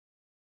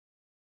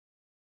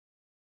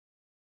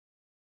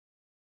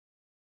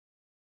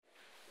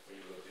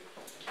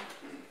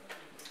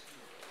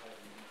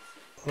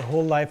The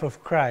whole life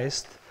of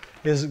Christ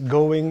is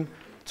going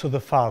to the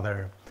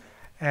Father.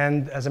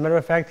 And as a matter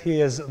of fact, he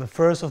is the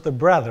first of the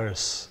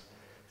brothers,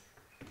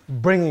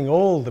 bringing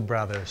all the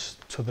brothers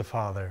to the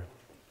Father.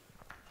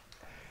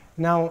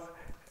 Now,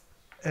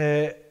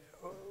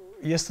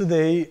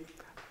 yesterday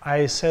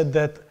I said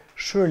that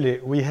surely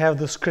we have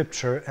the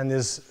scripture and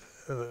is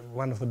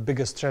one of the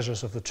biggest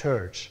treasures of the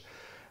church.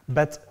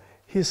 But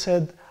he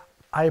said,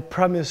 I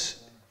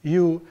promise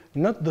you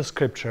not the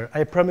scripture,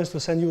 I promise to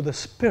send you the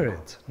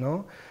Spirit,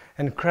 no?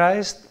 And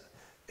Christ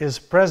is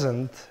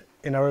present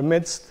in our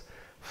midst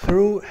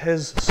through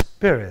his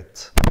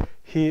Spirit.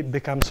 He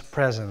becomes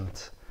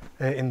present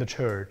in the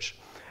church.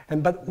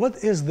 But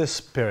what is the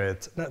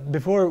Spirit? Now,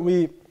 before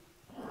we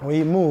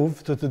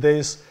move to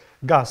today's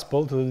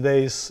gospel, to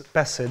today's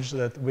passage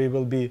that we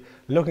will be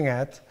looking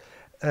at,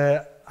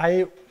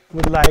 I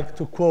would like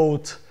to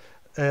quote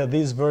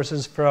these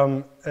verses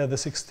from the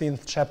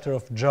 16th chapter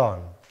of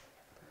John.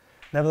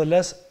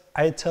 Nevertheless,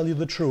 I tell you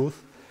the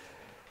truth,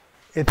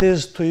 it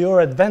is to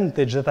your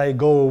advantage that I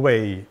go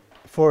away.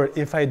 For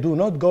if I do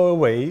not go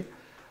away,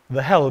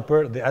 the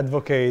Helper, the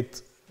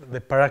Advocate,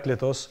 the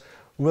Parakletos,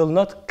 will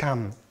not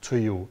come to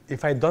you.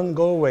 If I don't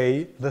go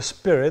away, the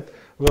Spirit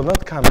will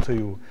not come to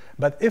you.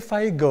 But if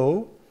I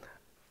go,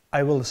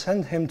 I will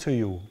send him to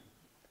you.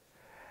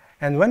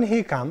 And when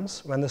he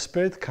comes, when the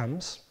Spirit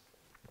comes,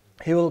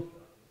 he will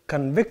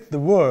convict the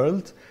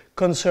world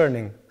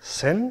concerning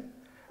sin,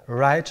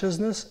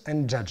 righteousness,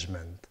 and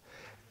judgment.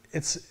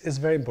 It's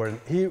very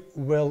important. He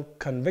will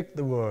convict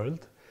the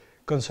world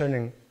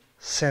concerning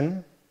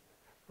sin,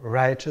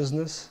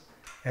 righteousness,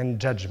 and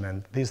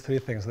judgment. These three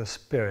things, the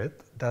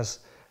Spirit does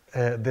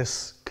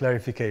this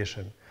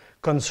clarification.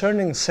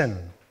 Concerning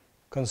sin,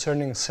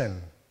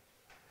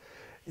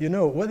 you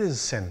know, what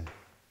is sin?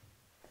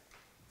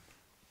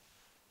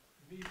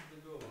 Miss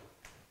the goal.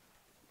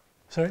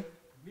 Sorry?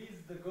 Miss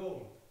the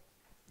goal.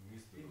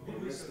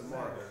 Miss the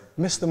mark.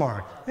 Miss the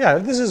mark. Yeah,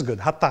 this is good.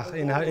 Hatach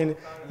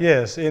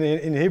yes,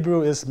 in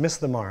Hebrew is miss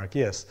the mark,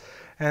 yes.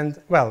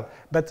 And well,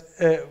 but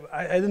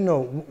I don't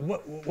know,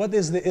 what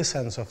is the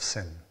essence of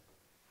sin?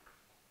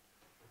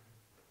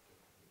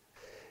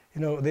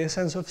 You know, the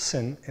essence of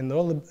sin, in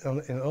all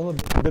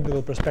the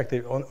biblical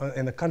perspective,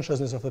 in the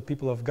consciousness of the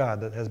people of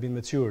God that has been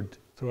matured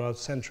throughout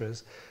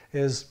centuries,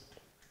 is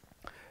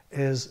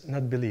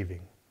not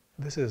believing.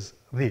 This is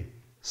the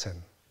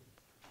sin.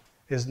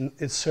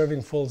 It's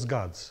serving false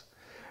gods.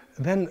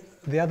 Then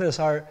the others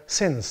are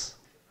sins,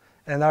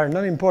 and are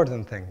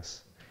non-important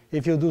things.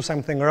 If you do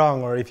something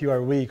wrong, or if you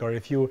are weak, or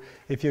if you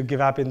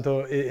give up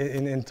into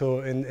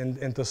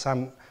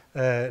some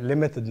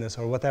limitedness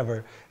or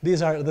whatever,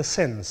 these are the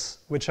sins,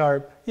 which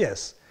are,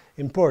 yes,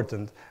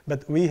 important,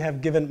 but we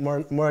have given,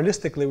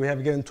 moralistically, we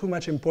have given too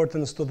much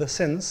importance to the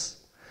sins,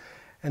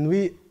 and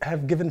we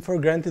have given for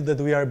granted that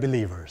we are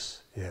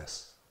believers,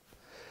 yes.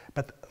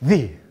 But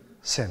the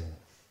sin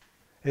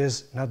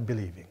is not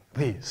believing,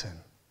 the sin.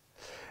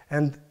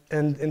 And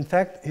in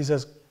fact, he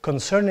says,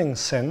 concerning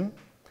sin,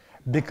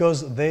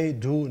 because they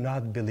do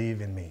not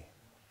believe in me.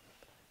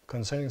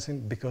 Concerning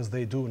sin, because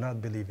they do not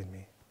believe in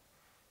me.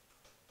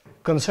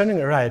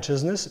 Concerning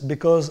righteousness,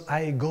 because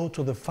I go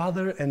to the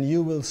Father and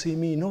you will see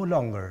me no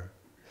longer.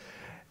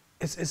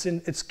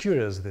 It's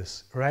curious,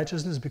 this.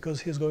 Righteousness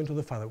because he's going to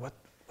the Father. What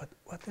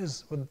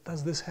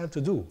does this have to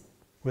do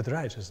with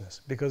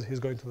righteousness? Because he's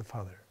going to the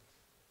Father.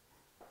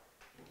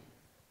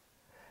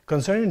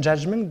 Concerning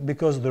judgment,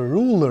 because the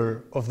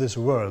ruler of this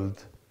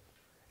world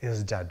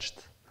is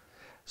judged.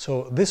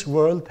 So this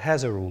world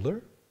has a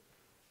ruler,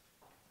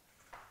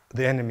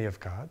 the enemy of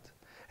God,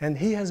 and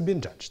he has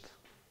been judged.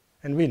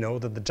 And we know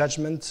that the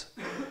judgment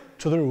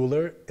to the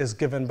ruler is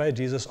given by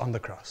Jesus on the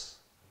cross.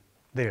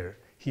 There,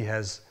 he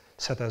has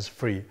set us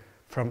free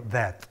from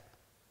that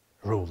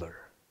ruler.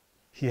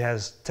 He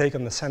has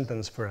taken the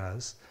sentence for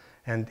us,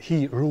 and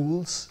he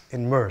rules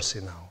in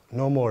mercy now,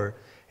 no more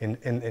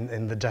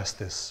in the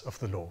justice of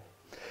the law.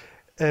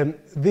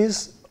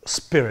 This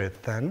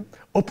Spirit then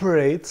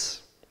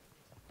operates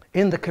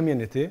in the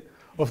community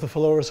of the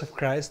followers of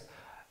Christ,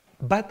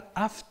 but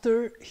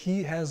after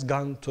he has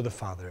gone to the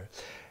Father.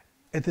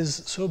 It is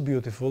so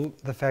beautiful,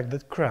 the fact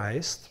that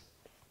Christ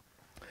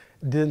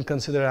didn't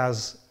consider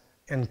us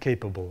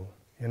incapable,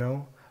 you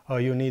know? Oh,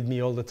 you need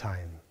me all the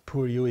time.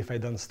 Poor you if I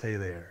don't stay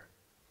there.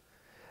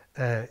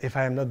 If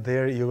I am not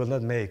there, you will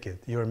not make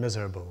it. You are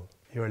miserable.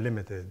 You are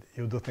limited.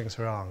 You do things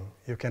wrong.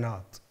 You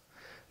cannot.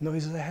 No, he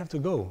says, I have to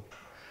go.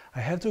 I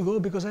have to go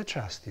because I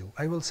trust you.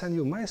 I will send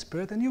you my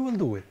Spirit and you will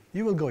do it.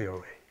 You will go your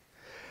way.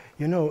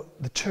 You know,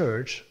 the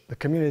church, the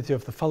community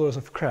of the followers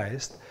of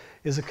Christ,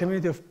 is a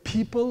community of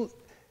people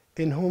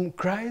in whom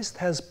Christ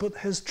has put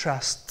his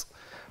trust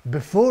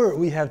before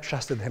we have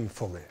trusted him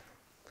fully.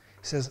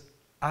 He says,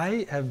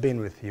 I have been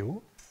with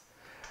you.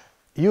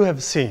 You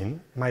have seen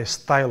my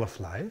style of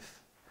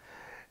life.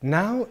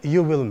 Now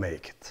you will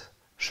make it.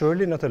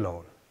 Surely not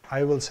alone.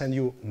 I will send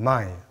you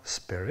my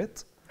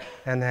Spirit,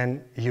 and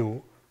then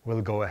you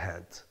will go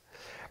ahead.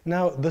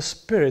 Now, the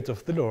Spirit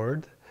of the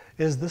Lord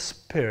is the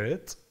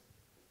Spirit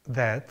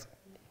that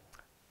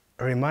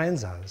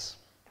reminds us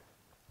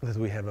that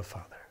we have a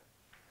Father.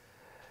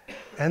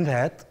 And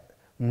that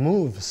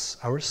moves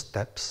our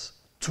steps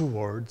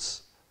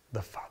towards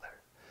the Father.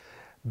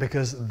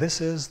 Because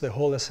this is the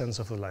whole essence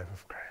of the life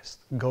of Christ,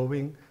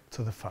 going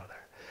to the Father.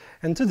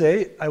 And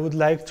today I would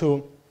like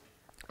to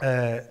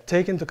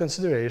take into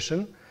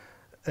consideration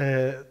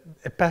a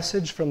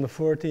passage from the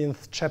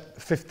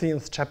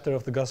 15th chapter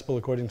of the Gospel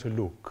according to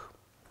Luke,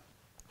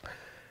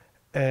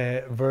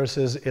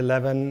 verses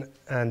 11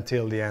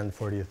 until the end,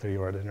 43,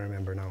 or I don't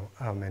remember now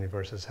how many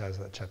verses has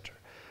that chapter.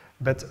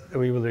 But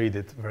we will read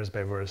it verse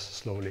by verse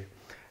slowly.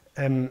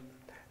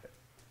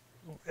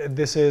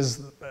 This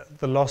is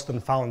the lost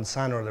and found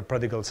son, or the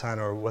prodigal son,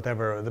 or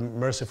whatever, the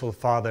merciful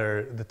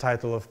father. The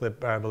title of the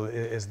parable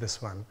is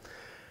this one.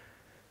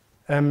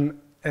 And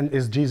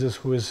is Jesus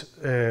who is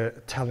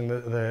telling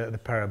the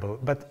parable.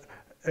 But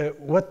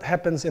what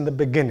happens in the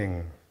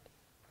beginning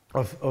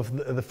of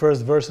the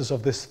first verses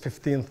of this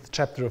 15th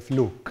chapter of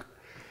Luke?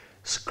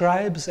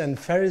 Scribes and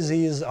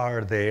Pharisees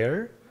are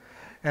there,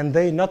 and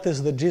they notice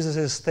that Jesus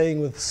is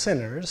staying with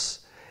sinners,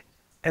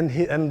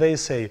 and they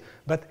say,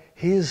 but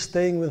he is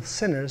staying with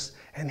sinners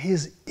and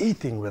he's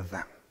eating with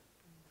them.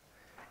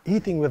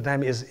 Eating with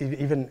them is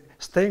even,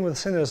 staying with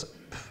sinners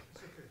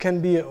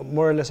can be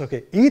more or less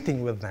okay.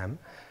 Eating with them,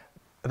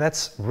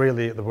 that's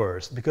really the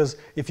worst. Because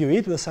if you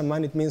eat with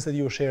someone, it means that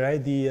you share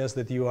ideas,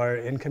 that you are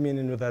in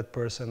communion with that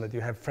person, that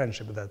you have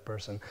friendship with that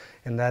person.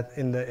 In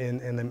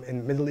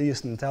Middle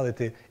East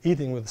mentality,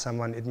 eating with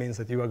someone, it means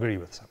that you agree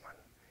with someone.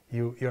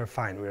 You're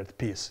fine, we're at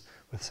peace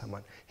with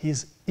someone.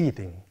 He's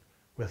eating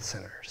with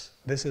sinners.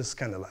 This is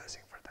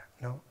scandalizing for them,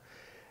 no?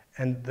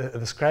 And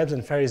the scribes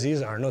and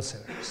Pharisees are not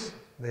sinners.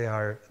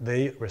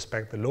 They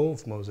respect the law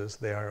of Moses.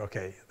 They are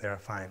okay. They are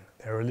fine.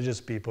 They're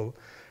religious people.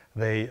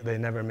 They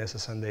never miss a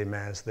Sunday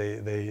mass.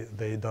 They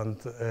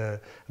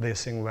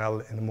sing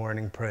well in the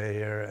morning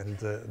prayer, and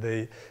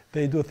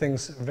they do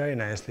things very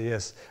nicely.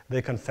 Yes,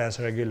 they confess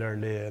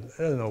regularly, and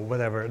I don't know,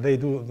 whatever. They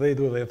do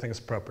their things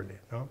properly,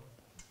 no?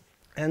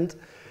 And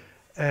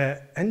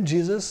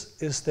Jesus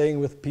is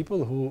staying with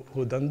people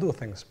who don't do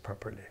things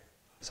properly.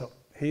 So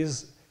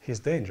he's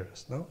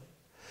dangerous, no?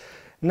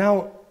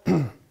 Now,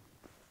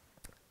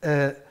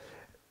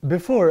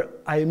 before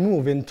I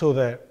move into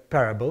the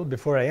parable,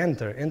 before I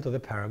enter into the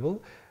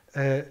parable,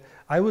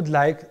 I would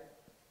like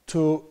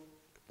to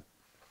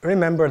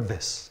remember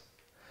this,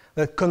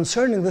 that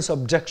concerning this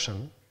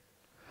objection,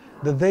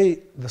 that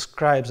the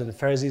scribes and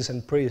Pharisees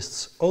and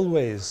priests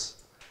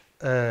always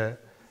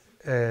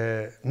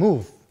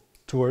move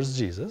towards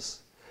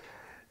Jesus,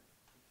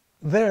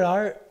 there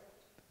are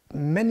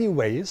many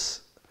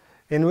ways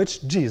in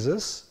which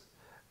Jesus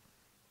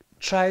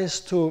tries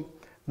to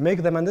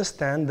make them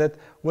understand that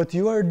what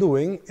you are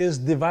doing is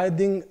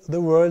dividing the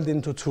world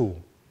into two.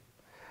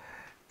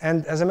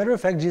 And as a matter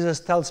of fact, Jesus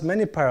tells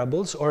many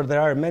parables, or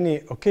there are many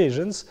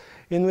occasions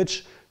in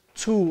which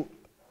two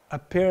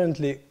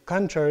apparently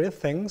contrary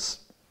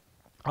things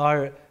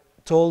are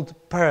told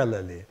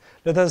parallelly.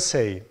 Let us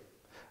say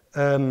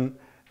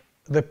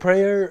the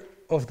prayer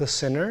of the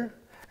sinner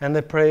and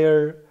the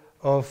prayer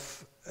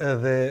of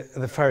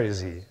the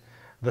Pharisee.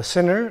 The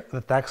sinner,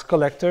 the tax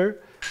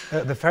collector,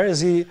 the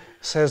Pharisee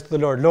says to the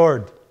Lord,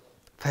 Lord,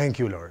 thank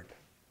you, Lord,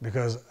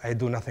 because I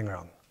do nothing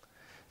wrong.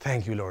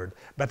 Thank you, Lord.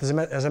 But as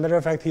a matter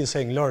of fact, he is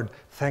saying, Lord,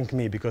 thank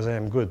me because I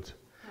am good.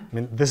 I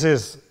mean, this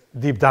is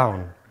deep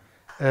down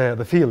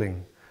the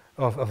feeling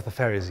of the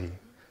Pharisee.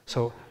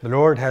 So the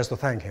Lord has to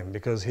thank him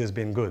because he has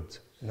been good.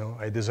 You know,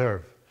 I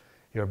deserve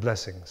your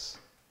blessings.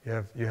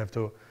 You have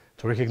to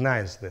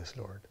recognize this,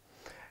 Lord.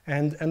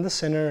 And the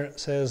sinner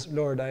says,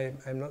 Lord,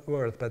 I'm not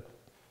worth, but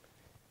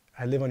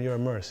I live on your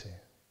mercy.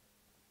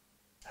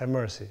 Have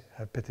mercy,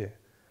 have pity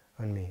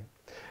on me.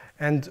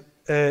 And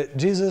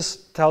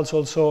Jesus tells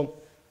also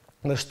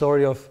the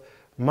story of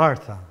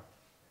Martha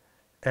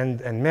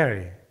and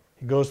Mary.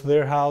 He goes to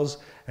their house,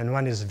 and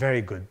one is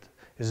very good,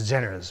 is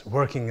generous,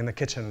 working in the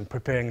kitchen,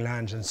 preparing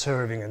lunch and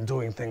serving and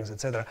doing things,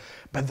 etc.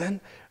 But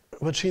then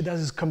what she does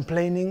is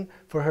complaining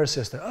for her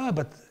sister. Oh,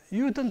 but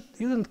you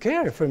don't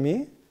care for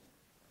me.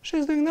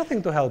 She's doing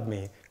nothing to help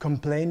me.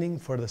 Complaining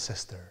for the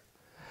sister.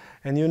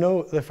 And you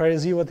know the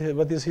Pharisee,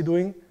 what is he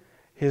doing?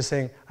 He is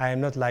saying, I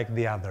am not like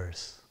the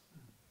others.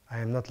 I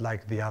am not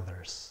like the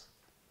others.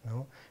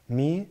 No?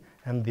 Me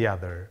and the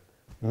other.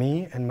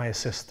 Me and my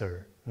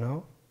sister.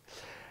 No?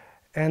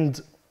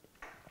 And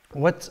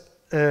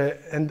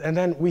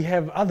then we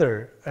have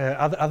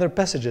other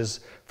passages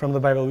from the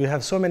Bible. We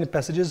have so many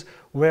passages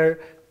where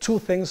two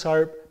things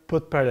are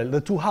put parallel.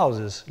 The two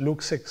houses,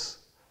 Luke 6,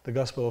 the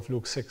Gospel of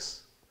Luke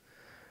 6.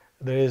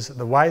 There is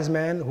the wise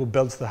man who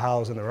builds the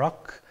house on a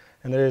rock,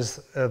 and there is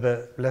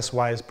the less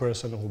wise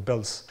person who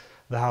builds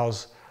the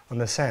house on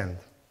the sand.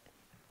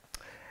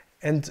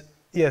 And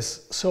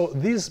yes, so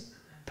these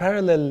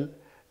parallel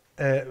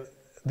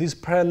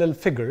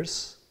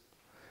figures,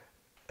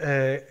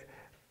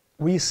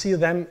 we see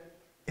them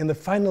in the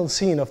final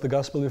scene of the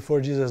gospel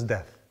before Jesus'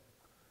 death.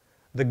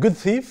 The good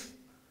thief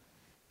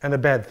and the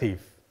bad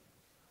thief.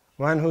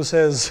 One who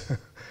says,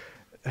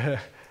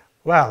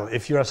 well,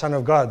 if you're a son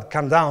of God,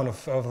 come down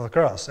of the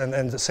cross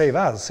and save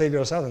us, save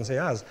yourself and save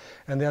us.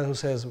 And the other who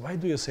says, why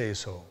do you say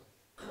so?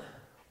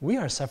 We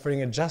are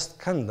suffering a just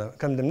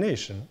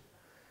condemnation,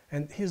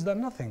 and he's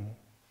done nothing.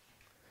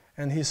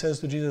 And he says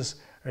to Jesus,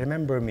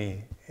 remember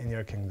me in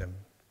your kingdom.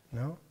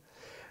 No?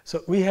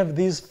 So we have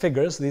these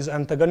figures, these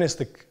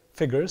antagonistic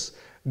figures,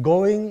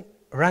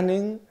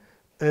 running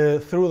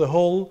through the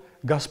whole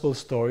gospel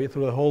story,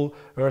 through the whole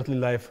earthly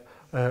life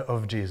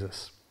of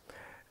Jesus.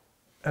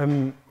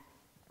 You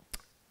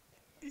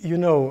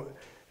know,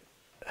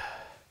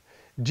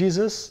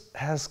 Jesus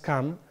has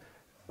come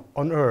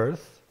on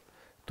earth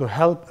to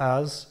help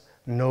us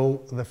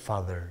know the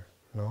Father,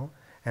 no?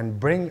 And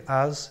bring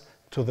us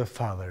to the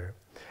Father.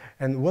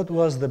 And what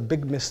was the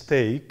big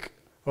mistake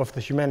of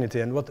the humanity,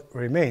 and what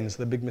remains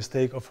the big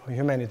mistake of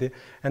humanity,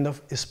 and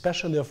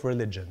especially of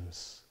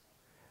religions?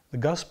 The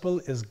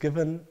gospel has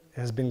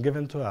been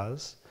given to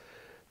us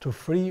to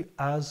free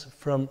us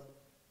from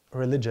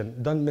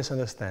religion. Don't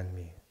misunderstand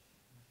me.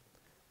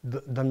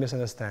 Don't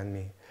misunderstand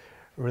me.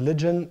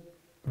 Religion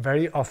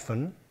very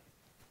often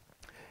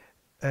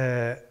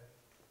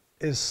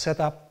is set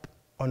up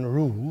on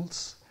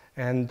rules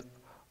and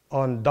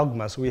on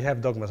dogmas. We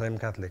have dogmas. I'm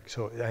Catholic,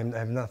 so I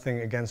have nothing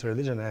against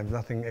religion. I have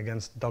nothing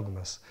against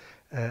dogmas.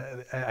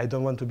 I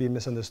don't want to be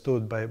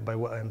misunderstood by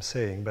what I'm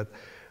saying, but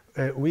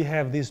we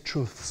have these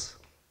truths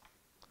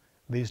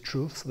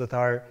that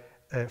are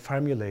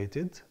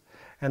formulated,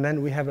 and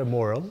then we have a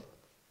moral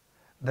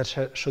that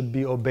should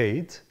be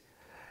obeyed,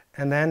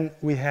 and then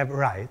we have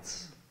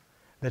rights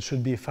that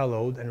should be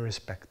followed and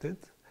respected.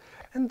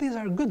 And these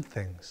are good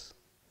things.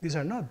 These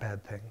are not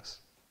bad things.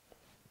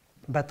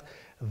 But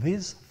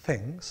these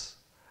things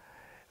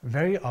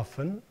very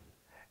often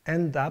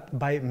end up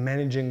by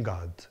managing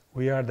God.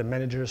 We are the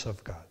managers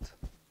of God.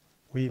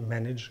 We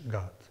manage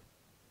God.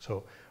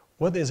 So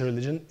what is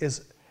religion?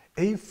 Is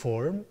a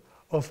form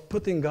of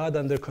putting God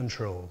under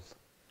control.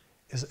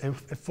 Is a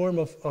form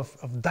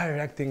of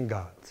directing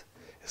God.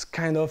 It's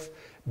kind of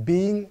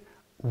being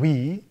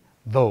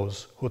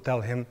those who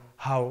tell him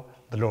how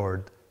the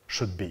Lord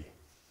should be.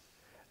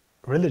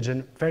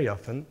 Religion very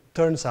often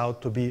turns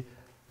out to be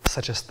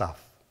such a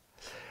stuff.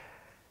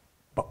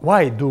 But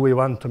why do we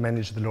want to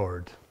manage the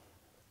Lord?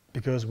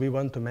 Because we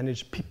want to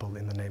manage people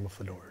in the name of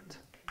the Lord.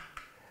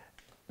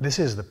 This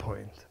is the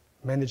point.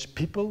 Manage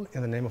people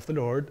in the name of the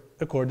Lord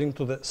according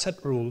to the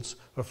set rules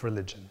of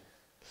religion.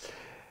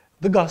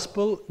 The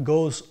gospel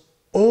goes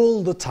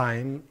all the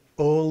time,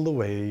 all the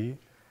way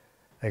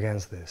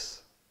against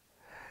this.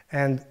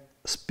 And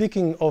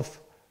speaking of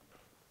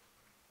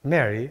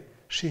Mary,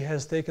 she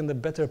has taken the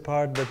better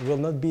part that will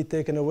not be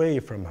taken away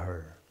from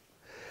her.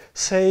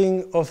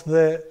 Saying of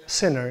the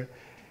sinner,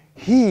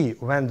 he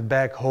went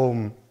back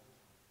home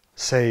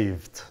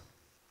saved.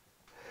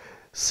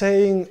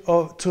 Saying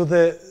to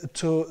the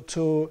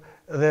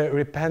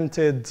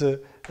repented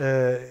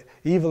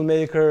evil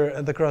maker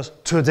at the cross,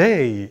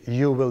 today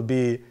you will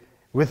be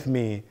with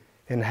me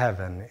in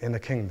heaven, in the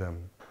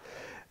kingdom.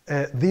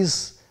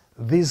 These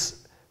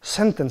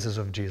sentences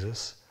of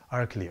Jesus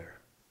are clear.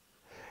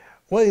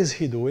 What is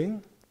he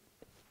doing?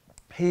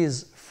 He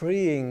is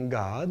freeing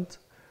God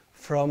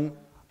from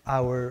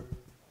our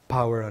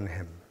power on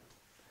him.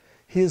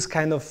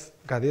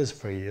 God is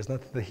free. It's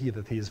not the he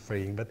that he is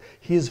freeing, but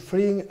he is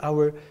freeing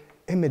our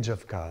image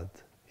of God.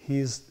 He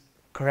is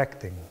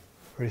correcting,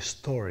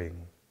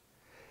 restoring.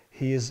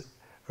 He is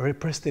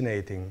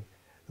repristinating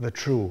the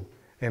true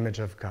image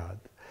of God.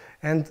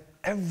 And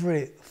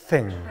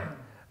everything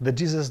that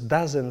Jesus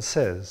does and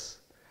says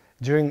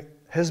during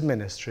his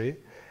ministry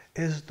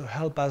is to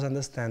help us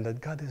understand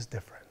that God is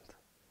different.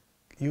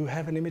 You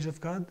have an image of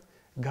God?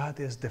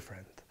 God is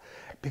different.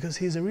 Because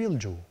he is a real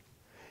Jew.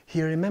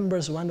 He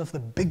remembers one of the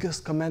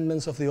biggest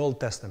commandments of the Old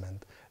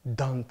Testament.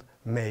 Don't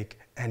make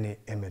any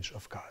image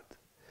of God.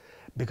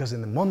 Because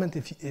in the moment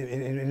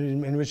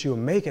in which you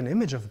make an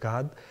image of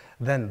God,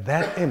 then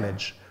that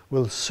image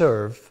will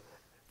serve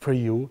for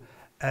you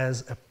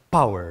as a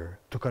power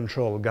to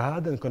control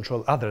God and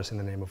control others in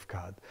the name of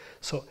God.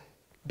 So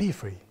be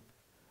free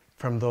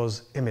from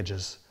those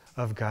images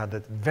of God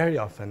that very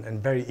often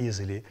and very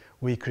easily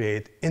we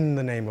create in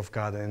the name of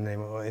God and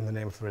in the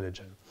name of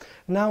religion.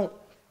 Now,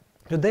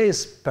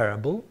 today's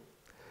parable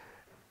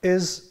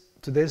of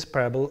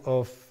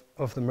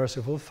the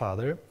merciful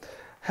Father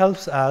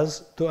helps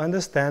us to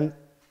understand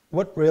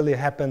what really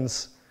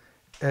happens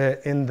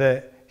in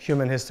the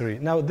human history.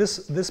 Now,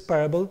 this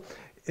parable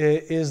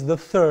is the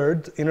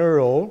third in a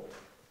row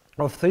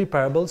of three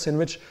parables in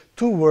which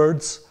two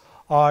words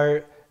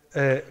are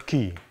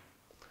key.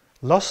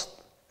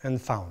 Lost and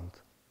found.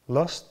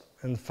 Lost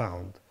and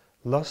found.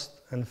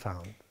 Lost and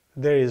found.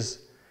 There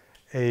is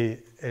a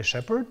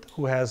shepherd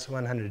who has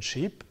 100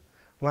 sheep.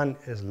 One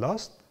is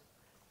lost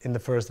in the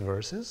first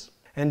verses.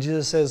 And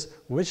Jesus says,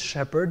 which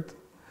shepherd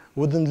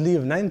wouldn't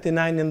leave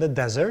 99 in the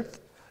desert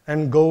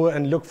and go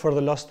and look for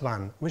the lost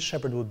one? Which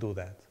shepherd would do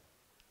that?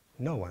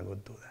 No one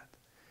would do that.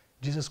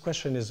 Jesus'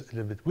 question is a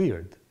little bit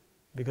weird,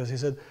 because he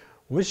said,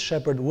 which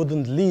shepherd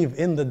wouldn't leave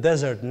in the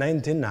desert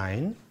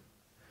 99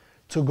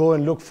 to go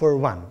and look for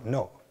one.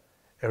 No.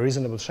 A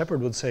reasonable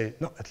shepherd would say,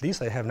 no, at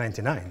least I have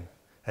 99.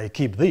 I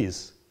keep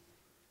these.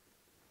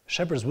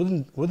 Shepherds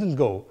wouldn't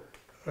go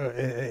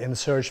in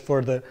search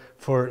for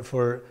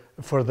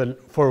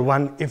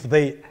one if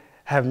they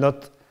have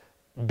not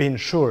been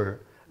sure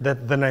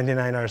that the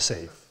 99 are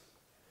safe.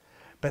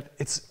 But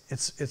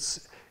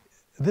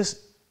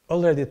this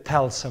already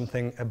tells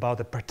something about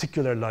a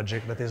particular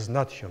logic that is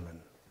not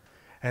human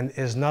and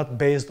is not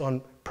based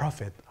on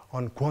profit,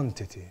 on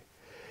quantity.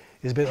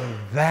 It's based on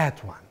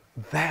that one.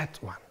 That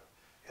one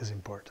is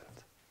important.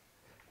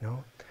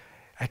 No?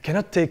 I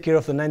cannot take care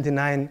of the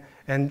 99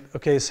 and,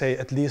 okay, say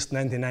at least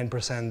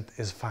 99%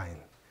 is fine.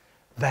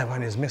 That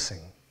one is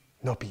missing.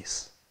 No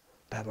peace.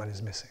 That one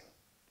is missing.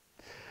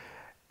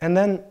 And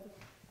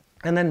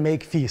then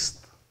make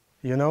feast,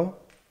 you know?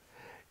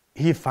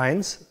 He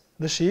finds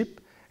the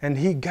sheep and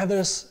he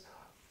gathers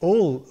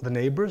all the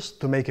neighbors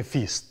to make a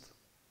feast,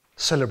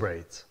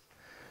 celebrate.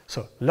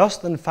 So,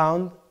 lost and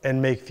found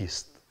and make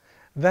feast.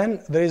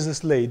 Then there is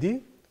this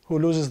lady who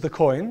loses the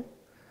coin.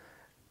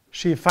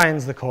 She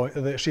finds the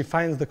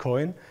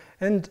coin,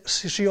 and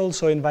she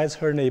also invites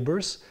her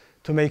neighbors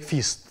to make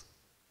feast.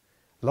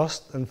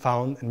 Lost and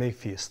found and make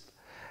feast.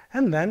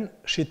 And then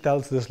she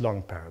tells this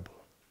long parable.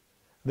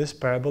 This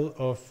parable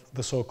of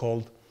the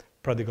so-called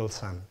prodigal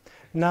son.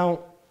 Now,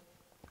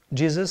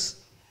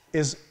 Jesus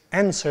is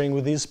answering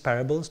with these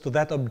parables to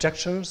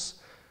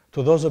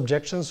those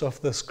objections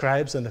of the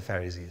scribes and the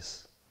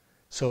Pharisees.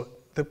 So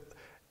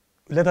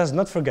let us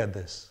not forget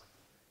this.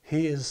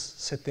 He is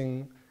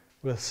sitting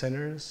with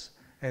sinners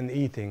and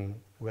eating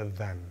with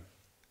them,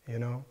 you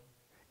know,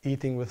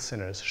 eating with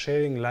sinners,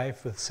 sharing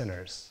life with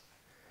sinners.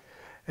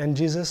 And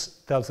Jesus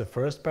tells the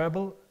first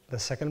parable, the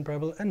second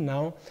parable, and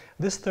now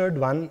this third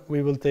one,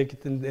 we will take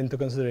it into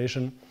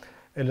consideration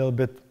a little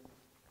bit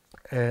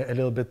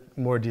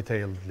more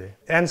detailedly.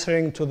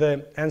 Answering to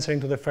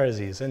the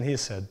Pharisees, and he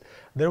said,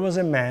 there was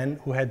a man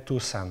who had 2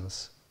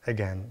 sons.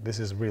 Again, this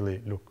is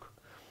really Luke.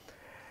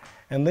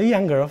 And the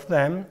younger of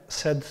them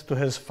said to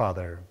his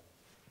father,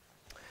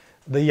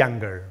 the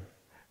younger,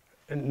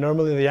 and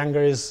normally the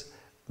younger is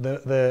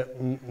the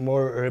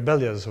more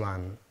rebellious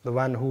one, the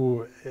one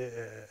who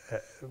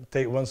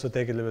wants to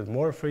take a little bit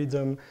more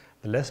freedom,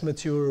 the less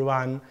mature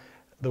one,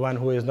 the one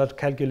who is not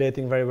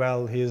calculating very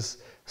well. He's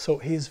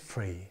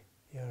free,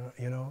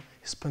 you know,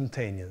 he's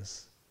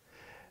spontaneous.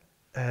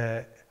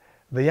 The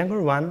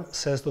younger one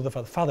says to the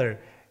father, Father,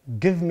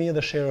 give me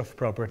the share of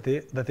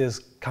property that is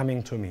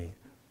coming to me,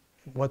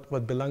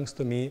 what belongs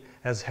to me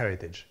as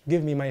heritage.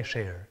 Give me my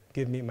share,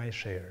 give me my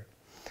share.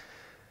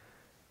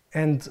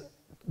 And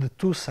the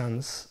 2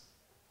 sons,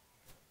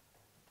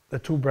 the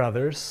 2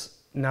 brothers,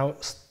 now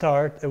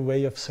start a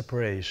way of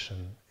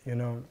separation, you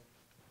know.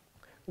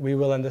 We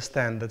will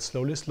understand that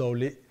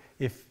slowly,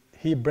 if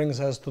he brings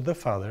us to the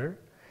Father,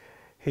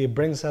 he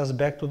brings us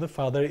back to the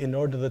Father in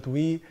order that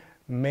we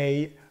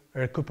may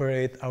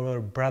recuperate our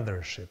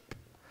brothership.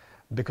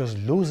 Because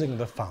losing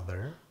the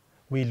Father,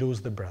 we lose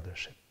the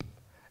brothership.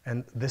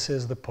 And this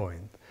is the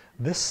point.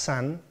 This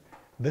son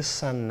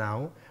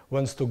now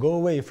wants to go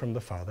away from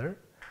the Father,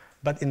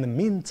 but in the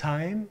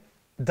meantime,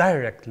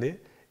 directly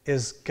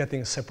is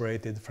getting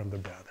separated from the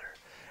brother.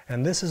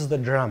 And this is the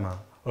drama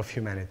of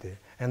humanity.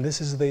 And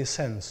this is the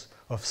essence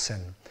of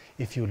sin.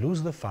 If you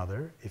lose the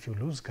Father, if you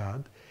lose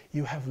God,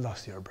 you have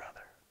lost your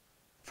brother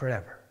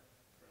forever.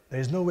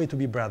 There is no way to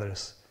be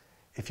brothers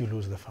if you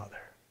lose the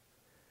Father.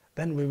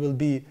 Then we will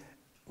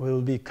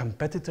be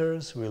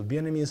competitors, we will be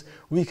enemies.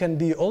 We can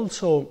be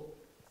also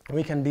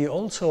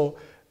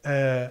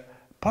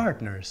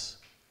partners,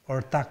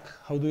 or tak.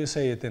 How do you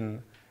say it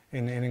in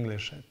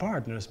English?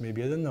 Partners,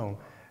 maybe, I don't know.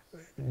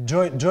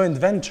 Joint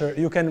venture.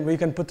 We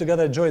can put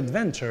together a joint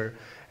venture,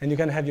 and you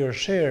can have your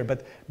share.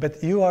 But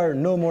you are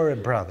no more a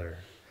brother.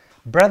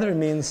 Brother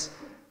means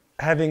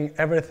having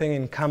everything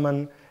in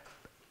common,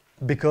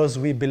 because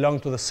we belong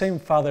to the same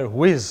Father,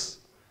 who is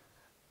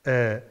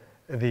let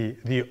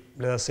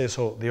us say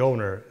so, the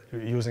owner,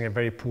 using a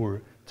very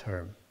poor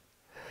term.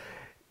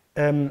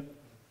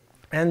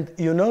 And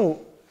you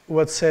know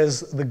what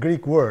says the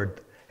Greek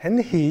word. And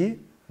he,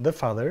 the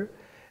Father,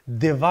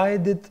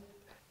 divided,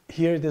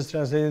 here it is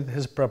translated,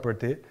 his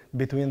property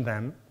between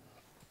them,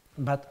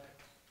 but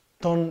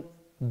ton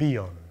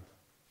bion,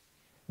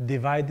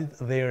 divided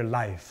their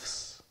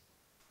lives,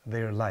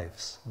 their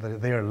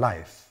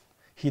life.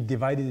 He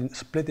divided,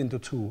 split into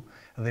 2,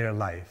 their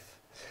life.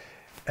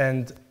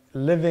 And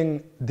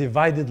living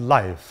divided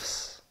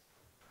lives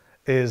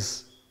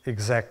is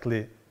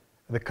exactly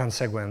the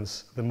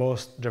consequence, the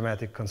most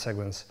dramatic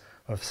consequence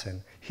of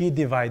sin. He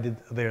divided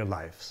their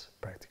lives,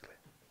 practically.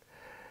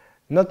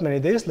 Not many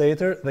days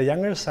later, the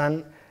younger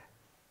son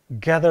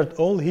gathered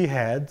all he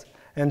had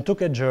and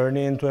took a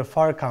journey into a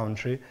far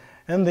country,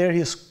 and there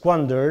he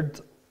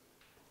squandered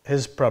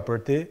his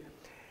property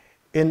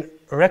in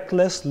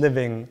reckless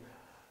living,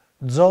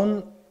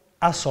 zon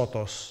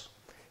asotos.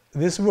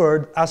 This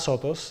word,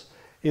 asotos,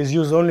 is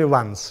used only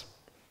once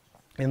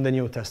in the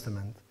New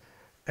Testament,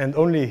 and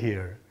only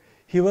here.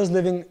 He was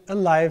living a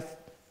life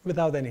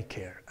without any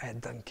care. I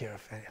don't care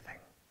of anything.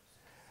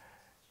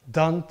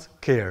 Don't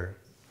care.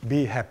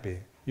 Be happy.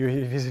 You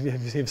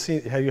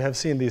have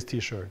seen these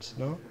T-shirts,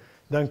 no?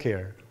 Don't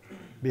care.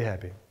 Be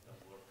happy.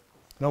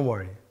 Don't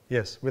worry.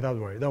 Yes, without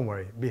worry. Don't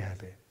worry. Be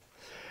happy.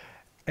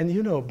 And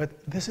you know, but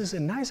this is a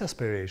nice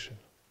aspiration.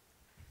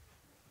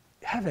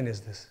 Heaven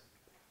is this.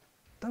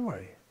 Don't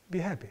worry. Be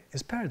happy.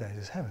 It's paradise.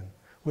 It's heaven.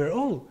 We're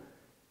all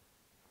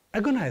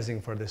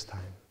agonizing for this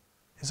time.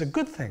 It's a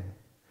good thing.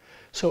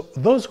 So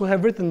those who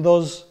have written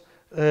those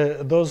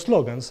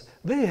slogans,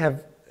 they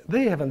have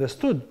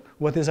understood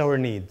what is our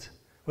need,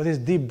 what is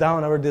deep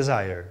down our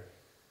desire.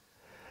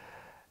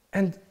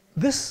 And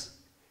this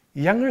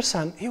younger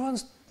son, he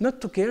wants not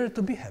to care,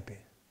 to be happy.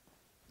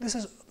 This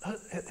is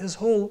his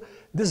whole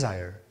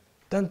desire.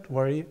 Don't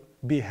worry,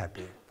 be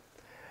happy.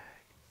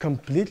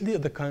 Completely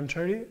the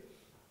contrary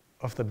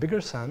of the bigger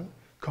son,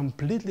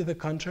 completely the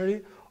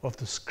contrary of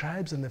the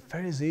scribes and the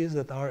Pharisees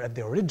that are at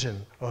the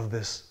origin of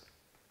this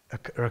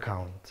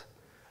account.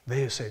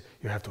 They say,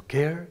 you have to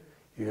care,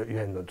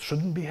 you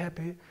shouldn't be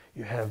happy,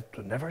 you have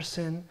to never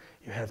sin,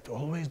 you have to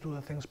always do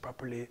the things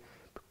properly.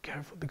 Be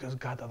careful because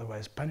God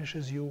otherwise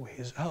punishes you.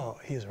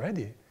 He's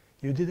ready.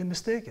 You did a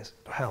mistake, yes,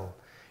 to hell.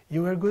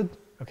 You were good,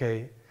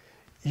 okay.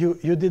 You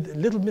did a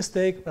little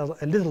mistake, well,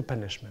 a little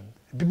punishment.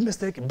 A big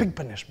mistake, a big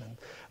punishment.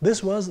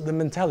 This was the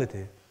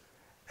mentality.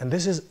 And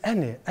this is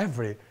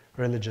every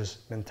religious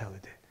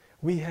mentality.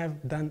 We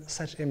have done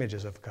such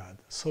images of God,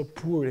 so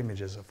poor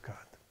images of God.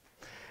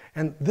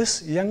 And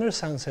this younger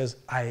son says,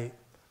 I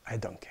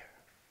don't care.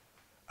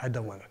 I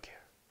don't want to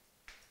care.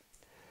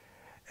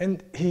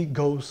 And he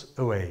goes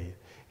away.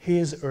 He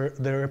is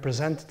the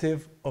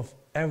representative of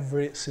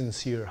every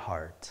sincere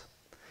heart.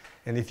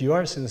 And if you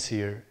are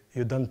sincere,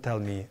 you don't tell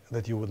me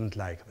that you wouldn't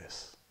like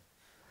this.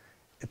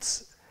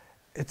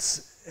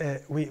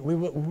 We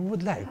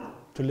would like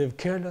to live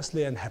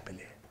carelessly and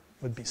happily.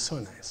 It would be so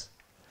nice.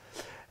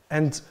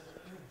 And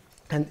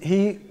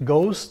he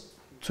goes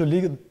to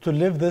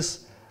live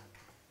this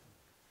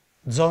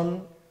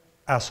zon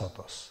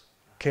asotos,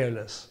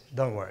 careless,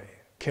 don't worry,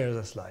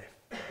 careless life.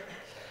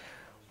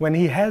 When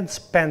he had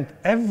spent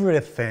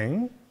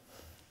everything,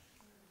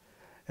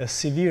 a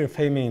severe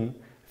famine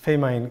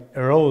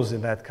arose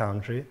in that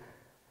country,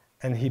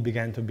 and he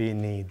began to be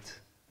in need.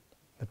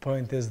 The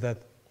point is that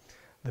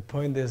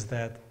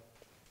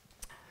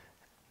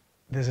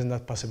this is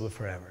not possible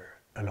forever,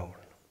 alone.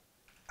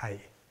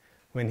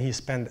 When he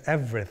spent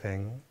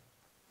everything,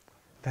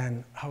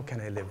 then how can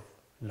I live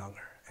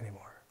longer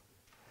anymore?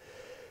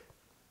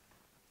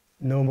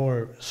 No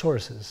more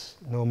sources,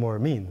 no more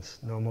means,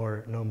 no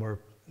more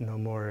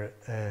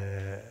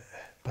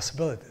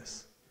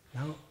possibilities.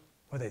 Now,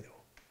 what I do?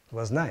 It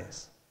was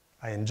nice.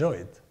 I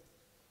enjoyed.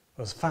 It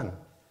was fun.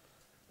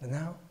 But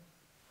now?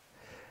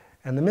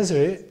 And the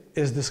misery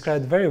is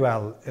described very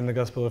well in the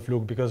Gospel of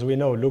Luke, because we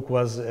know Luke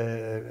was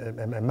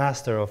a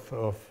master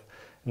of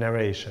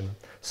narration.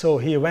 So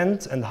he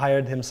went and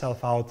hired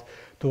himself out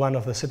to one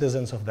of the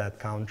citizens of that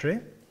country.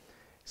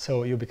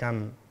 So you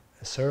become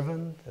a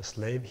servant, a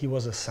slave. He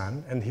was a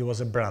son and he was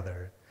a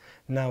brother.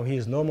 Now he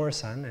is no more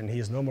son and he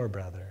is no more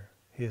brother.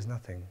 He is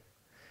nothing.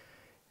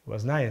 It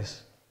was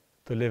nice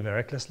to live a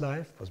reckless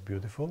life, was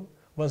beautiful,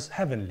 was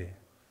heavenly,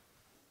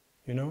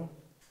 you know?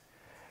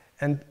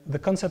 And the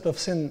concept of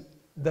sin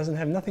doesn't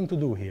have nothing to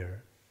do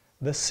here.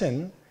 The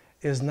sin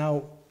is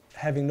now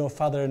having no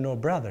father and no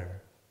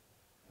brother.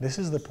 This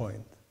is the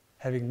point,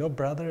 having no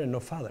brother and no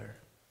father.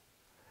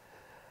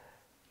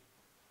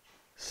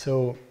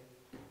 So,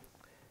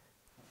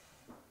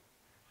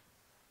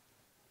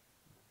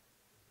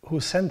 who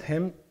sent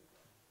him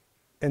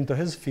into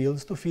his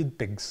fields to feed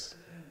pigs.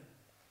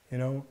 You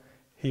know,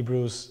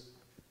 Hebrews,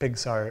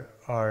 pigs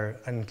are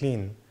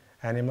unclean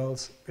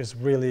animals. It's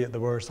really the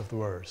worst of the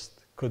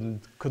worst.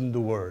 Couldn't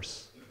do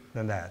worse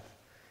than that.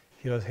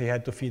 He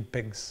had to feed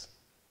pigs.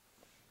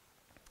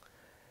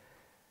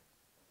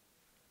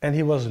 And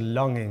he was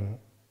longing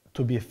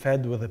to be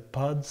fed with the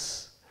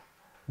pods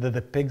that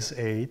the pigs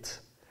ate,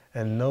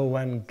 and no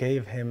one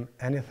gave him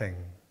anything.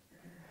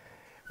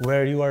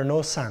 Where you are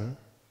no son,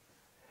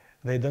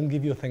 they don't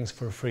give you things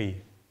for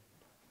free.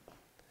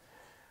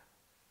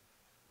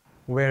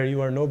 Where you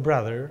are no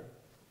brother,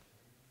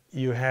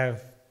 you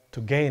have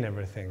to gain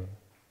everything,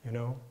 you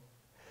know?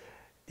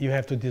 You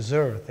have to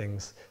deserve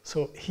things.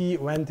 So he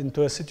went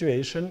into a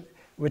situation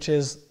which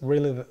is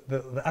really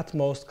the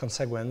utmost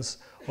consequence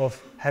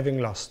of having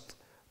lost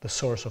the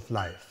source of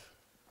life.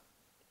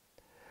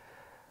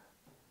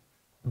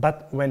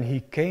 But when he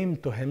came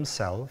to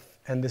himself,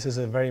 and this is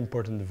a very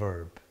important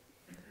verb,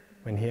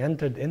 when he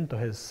entered into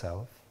his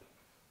self,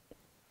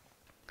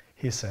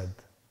 he said,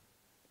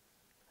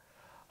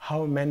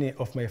 "How many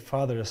of my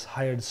father's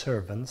hired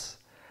servants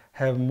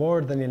have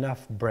more than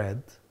enough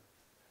bread,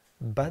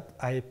 but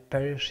I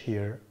perish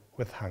here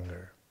with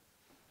hunger."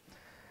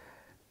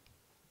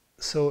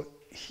 So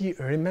he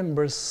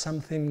remembers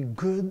something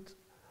good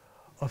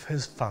of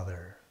his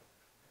father.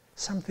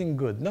 Something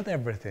good, not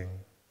everything,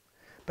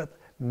 but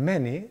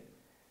many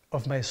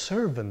of my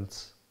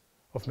servants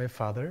of my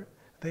father,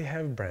 they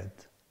have bread.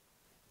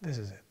 This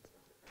is it.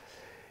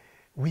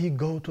 We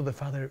go to the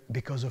Father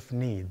because of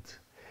need.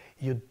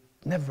 You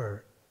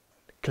never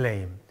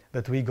claim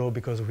that we go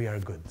because we are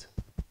good.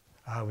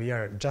 We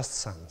are just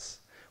sons.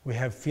 We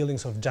have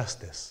feelings of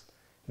justice.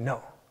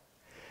 No.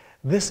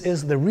 This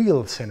is the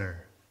real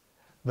sinner,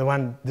 the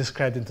one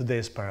described in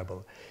today's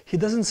parable. He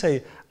doesn't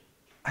say,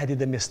 I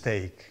did a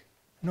mistake.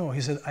 No,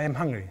 he said, I am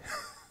hungry.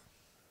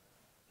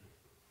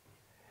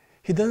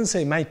 He doesn't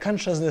say, my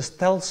consciousness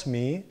tells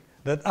me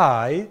that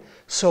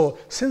so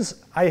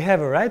since I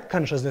have a right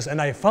consciousness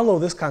and I follow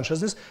this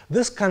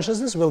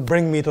consciousness will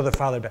bring me to the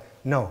Father back.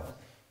 No.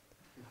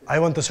 I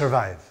want to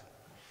survive.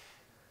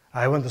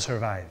 I want to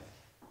survive.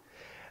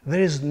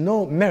 There is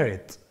no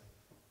merit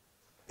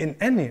in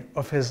any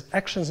of his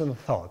actions and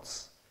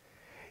thoughts.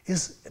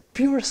 Is a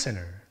pure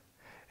sinner.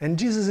 And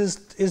Jesus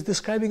is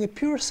describing a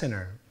pure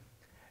sinner.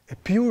 A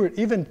pure,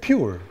 even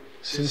pure,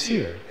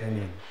 sincere, I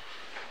mean.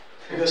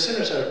 Because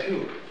sinners are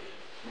pure.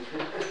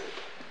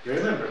 You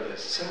remember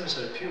this, sinners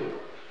are pure.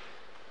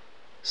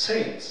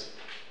 Saints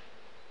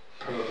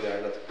probably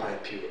are not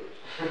quite pure.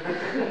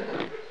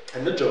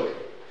 I'm not joking.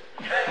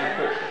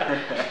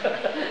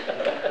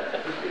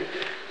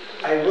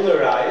 I will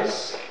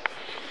arise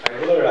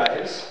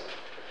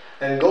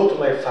and go to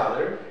my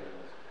Father,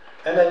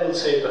 and I will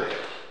say to him,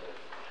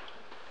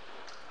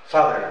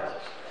 Father,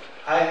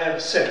 I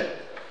have sinned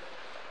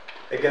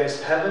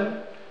against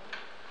heaven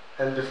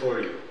and before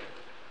you.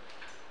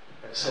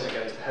 I have sinned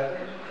against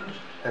heaven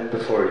and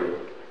before you.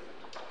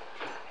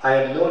 I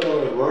am no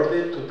longer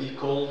worthy to be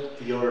called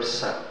your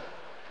son.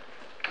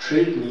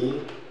 Treat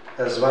me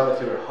as one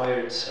of your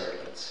hired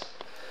servants.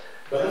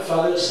 But the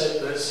Father said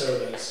to his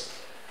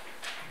servants,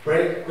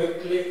 bring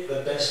quickly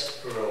the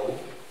best robe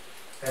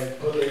and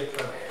put it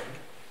on him,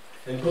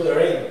 and put a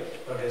ring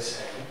on his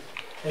hand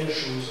and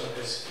shoes on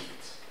his feet.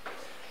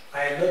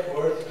 I am not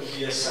worthy to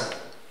be a son.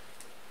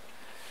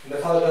 And the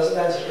Father doesn't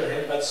answer to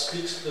him, but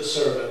speaks to the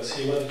servants.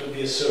 He wanted to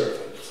be a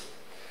servant.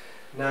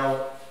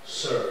 Now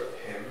serve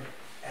him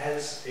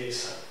as a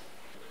son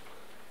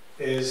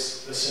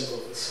is the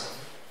symbol of the Son,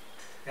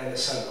 and the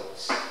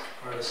sandals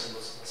are the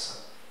symbols of the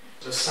Son.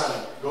 The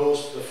Son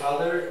goes to the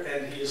Father,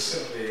 and he is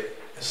simply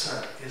a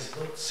son. He is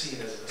not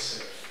seen as a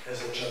sinner,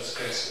 as a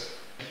transgressor.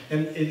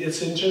 And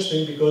it's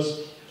interesting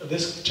because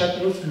this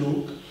chapter of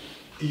Luke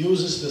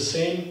uses the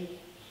same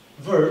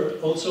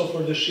verb also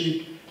for the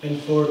sheep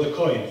and for the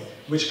coin,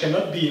 which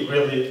cannot be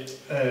really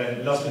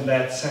lost in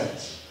that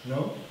sense,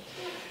 no?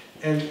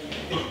 And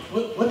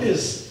what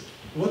is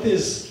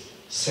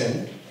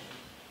sin?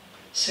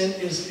 Sin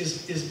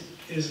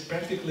is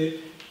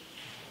practically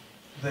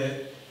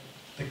the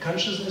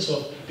consciousness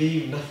of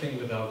being nothing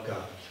without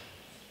God.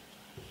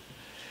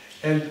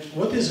 And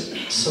what is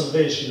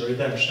salvation,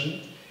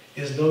 redemption,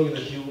 is knowing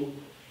that you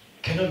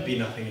cannot be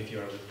nothing if you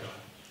are with God.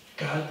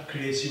 God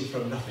creates you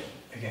from nothing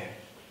again.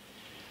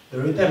 The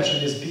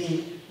redemption is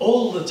being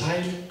all the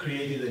time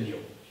created anew,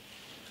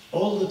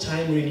 all the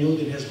time renewed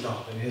in His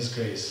love and His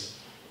grace.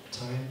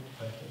 Time,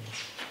 5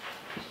 minutes.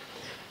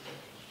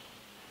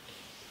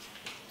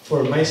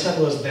 For my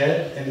son was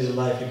dead and is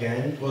alive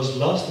again, was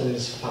lost and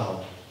is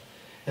found.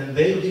 And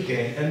they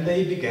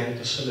began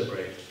to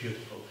celebrate,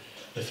 beautiful,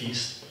 the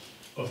feast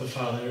of the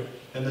father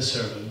and the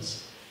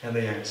servants and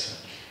the young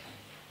son.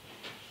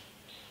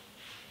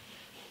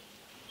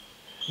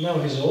 Now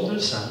his older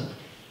son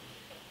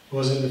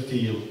was in the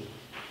field,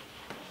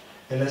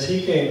 and as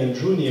he came and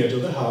drew near to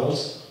the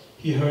house,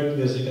 he heard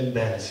music and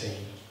dancing.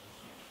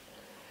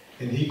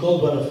 And he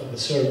called one of the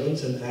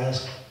servants and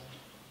asked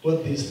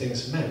what these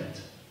things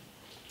meant.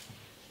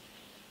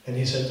 And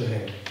he said to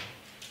him,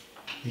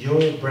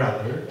 your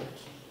brother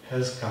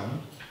has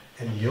come,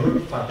 and your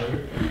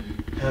father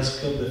has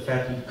killed the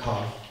fattened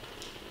calf,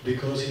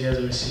 because he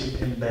has received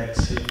him back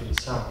safe and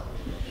sound.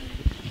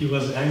 He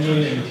was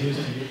angry and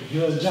he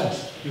was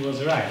just, he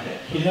was right.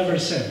 He never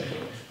sinned,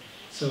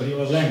 so he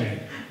was angry.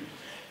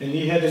 And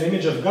he had an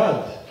image of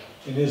God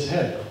in his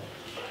head.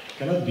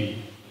 Cannot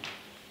be.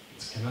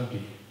 It cannot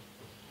be.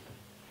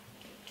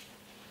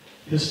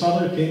 His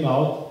father came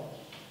out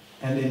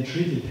and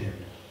entreated him.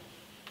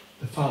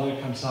 The father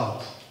comes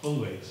out,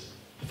 always.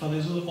 The father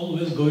is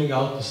always going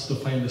out to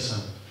find the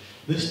son.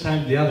 This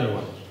time the other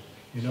one,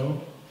 you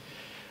know.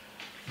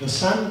 The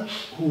son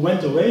who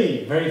went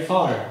away very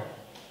far,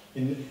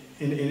 in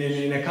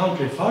a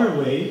country far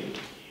away,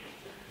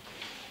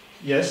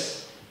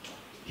 yes,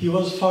 he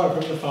was far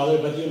from the father,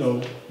 but you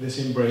know, this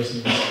embrace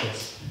and this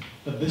kiss.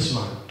 But this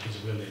one is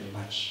really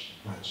much,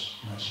 much,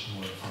 much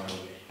more far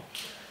away.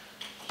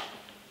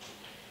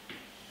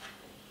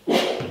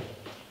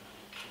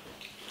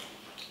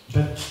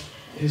 But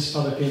his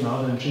father came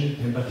out and treated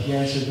him, but he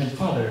answered him,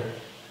 Father,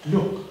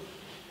 look,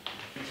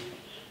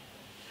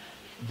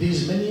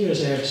 these many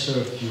years I have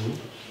served you,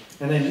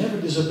 and I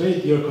never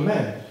disobeyed your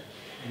command.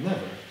 I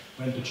never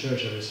went to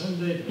church every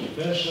Sunday, to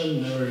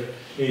confession, never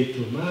ate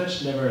too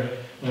much, never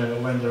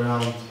went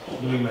around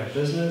doing my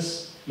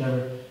business,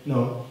 never,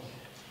 no.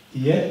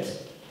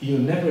 Yet, you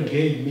never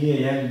gave me a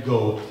young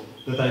goat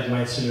that I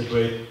might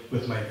celebrate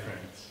with my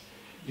friends.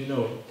 You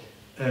know,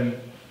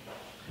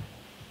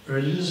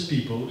 religious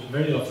people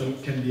very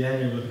often can be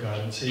angry with God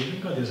and say,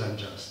 God is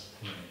unjust.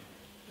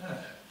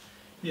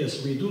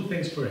 Yes, we do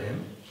things for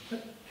Him,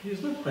 but He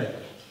is not quite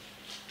good.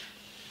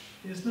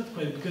 He is not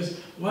quite, because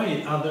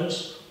why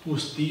others who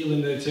steal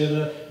and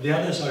etc., the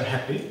others are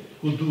happy,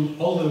 who do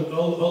all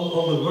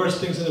the worst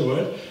things in the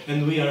world,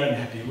 and we are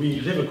unhappy. We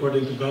live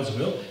according to God's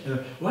will. And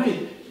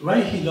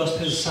why He lost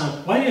His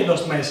son? Why I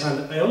lost my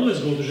son? I always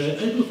go to jail.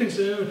 I do things,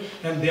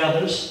 and the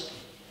others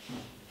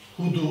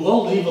who do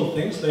all the evil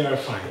things, they are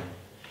fine.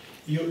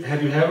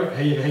 Have you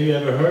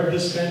ever heard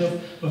this kind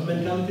of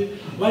mentality?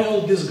 Why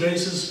all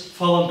disgraces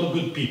fall onto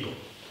good people?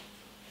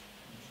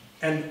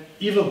 And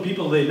evil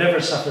people, they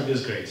never suffer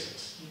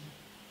disgraces.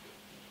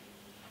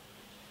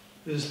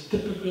 This is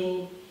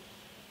typical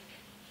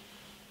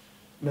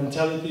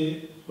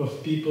mentality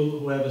of people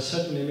who have a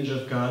certain image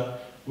of God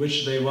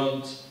which they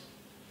want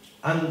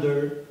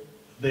under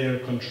their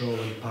control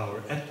and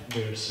power, at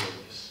their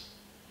service.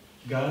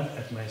 God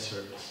at my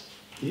service.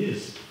 He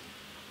is.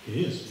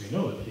 He is. We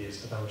know that He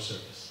is at our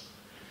service.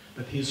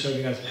 But He is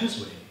serving us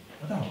His way,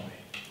 not our way.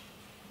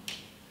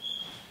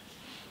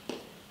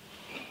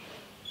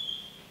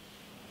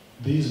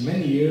 These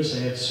many years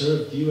I have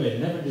served you, I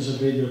never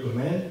disobeyed your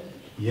command,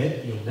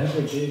 yet you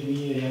never gave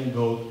me a young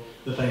goat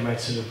that I might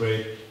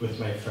celebrate with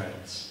my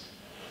friends.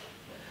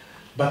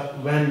 But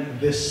when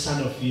this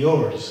son of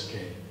yours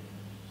came,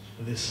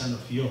 this son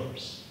of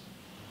yours,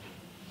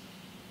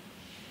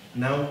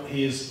 now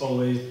he is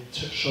always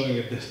showing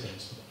a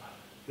distance to the Father.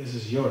 This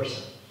is your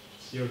son,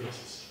 it's your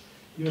business.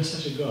 You are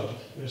such a God,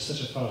 you are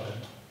such a Father.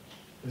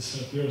 This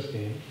son of yours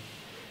came,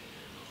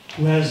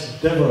 who has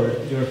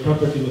devoured your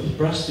property with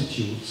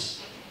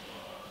prostitutes.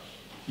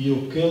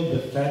 You killed the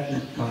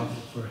fattened calf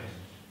for him.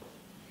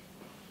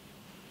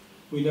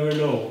 We never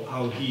know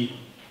how he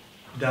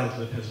dealt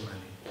with his money.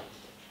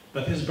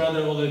 But his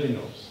brother already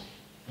knows.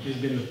 He's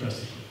been with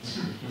prostitutes.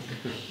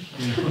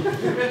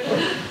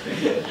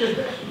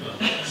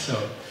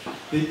 So,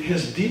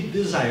 his deep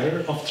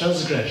desire of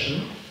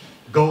transgression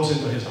goes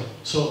into his heart.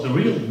 So the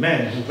real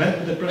man who went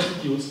with the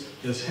prostitutes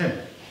is him.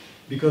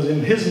 Because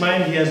in his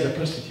mind he has the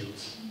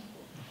prostitutes.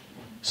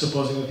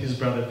 Supposing that his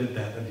brother did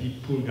that, and he,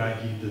 poor guy,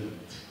 he didn't.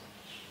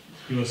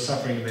 He was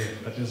suffering there,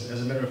 but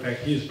as a matter of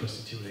fact, he is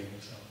prostituting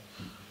himself.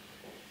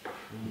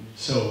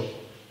 So,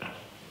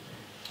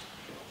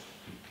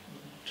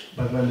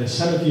 but when the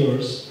son of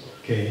yours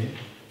came,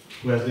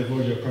 who has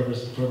devoured your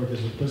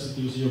properties with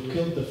prostitutes, you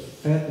killed the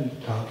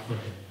fattened calf for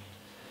him.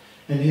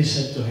 And he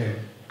said to him,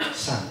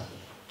 son,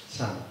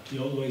 he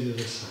always is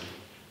a son.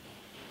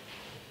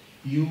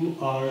 You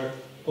are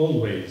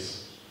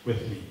always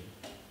with me,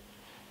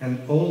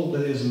 and all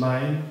that is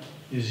mine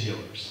is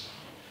yours.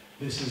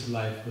 This is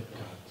life with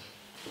God.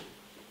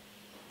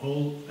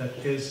 All that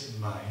is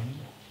mine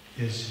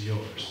is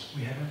yours.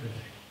 We have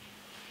everything.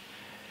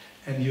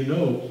 And you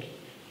know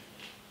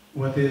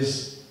what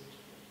is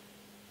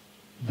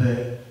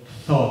the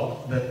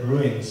thought that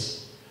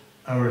ruins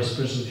our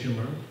spiritual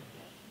humor?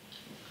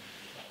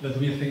 That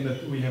we think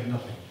that we have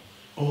nothing.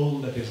 All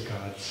that is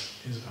God's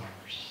is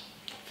ours.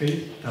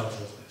 Faith tells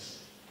us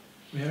this.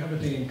 We have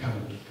everything in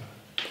common with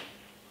God.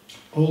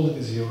 All that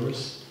is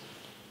yours,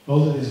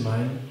 all that is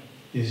mine,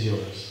 is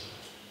yours.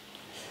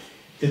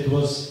 It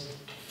was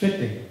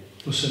fitting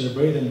to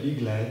celebrate and be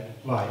glad.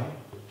 Why?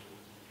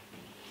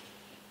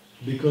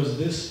 Because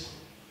this,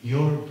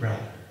 your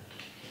brother,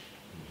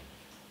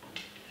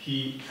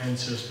 he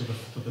answers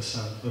to the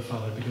son, to the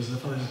father, because the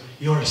father says,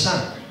 your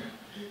son.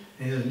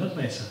 And he says, not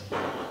my son.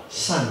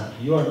 Son,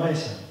 you are my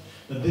son.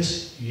 But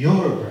this,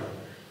 your brother,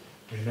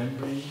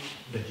 remembering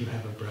that you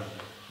have a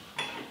brother.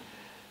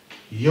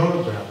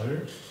 Your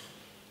brother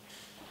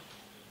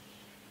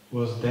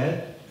was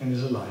dead and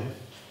is alive,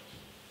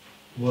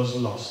 was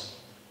lost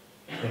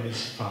and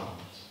is found.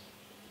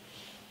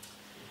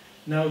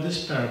 Now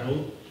this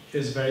parable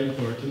is very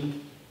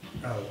important.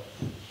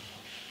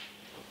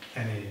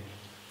 Any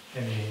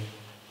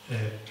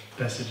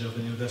passage of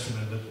the New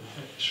Testament that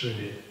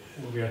surely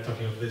we are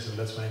talking of this, and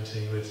that's why I'm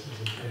saying this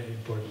is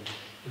important.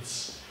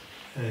 It's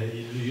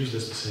you use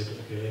this to say,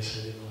 but okay, I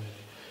said it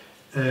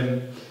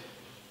already.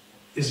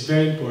 It's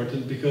very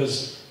important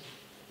because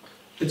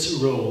its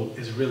role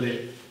is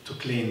really to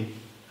clean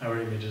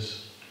our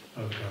images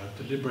of God,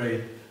 to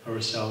liberate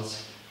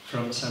ourselves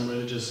from some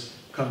religious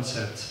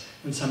concepts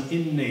and some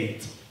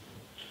innate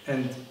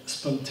and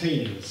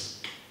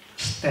spontaneous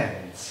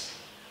stands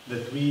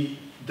that we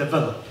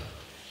develop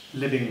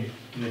living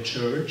in a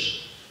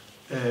church,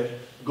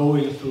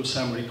 going through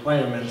some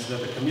requirements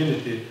that the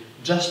community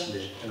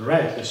justly and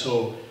rightly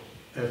so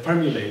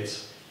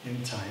formulates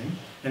in time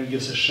and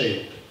gives a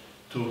shape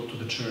to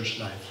the church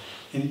life.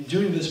 And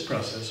during this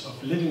process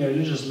of living a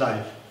religious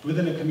life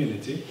within a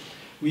community,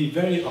 we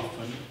very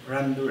often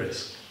run the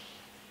risk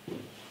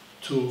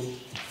to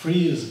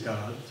freeze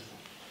God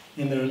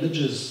in the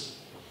religious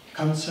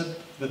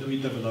concept that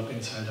we develop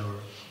inside our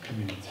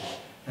community.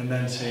 And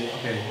then say,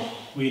 okay,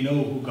 we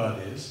know who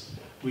God is,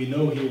 we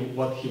know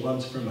what He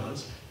wants from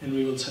us, and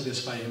we will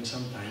satisfy Him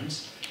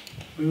sometimes.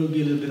 We will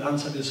be a little bit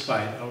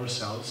unsatisfied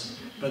ourselves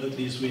but at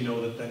least we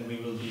know that then we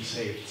will be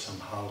saved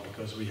somehow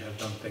because we have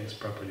done things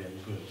properly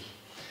and good.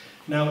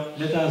 Now,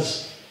 let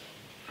us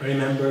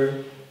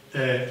remember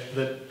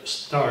the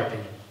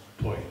starting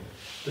point.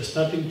 The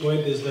starting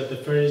point is that the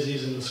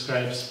Pharisees and the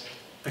scribes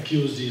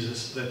accuse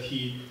Jesus that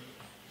he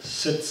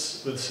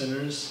sits with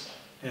sinners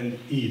and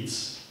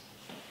eats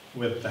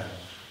with them.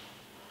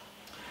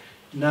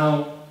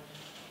 Now,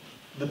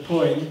 the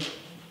point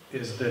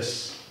is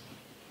this,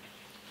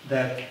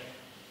 that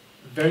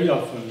very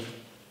often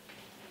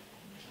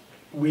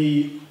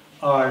we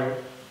are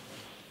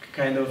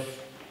kind of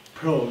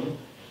prone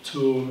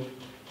to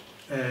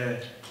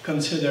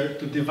consider,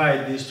 to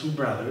divide these two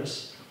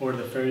brothers, or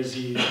the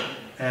Pharisee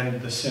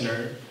and the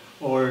sinner,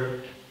 or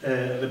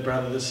the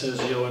brother that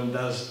says yo and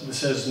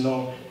says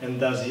no and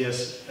does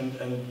yes,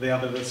 and the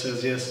other that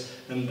says yes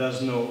and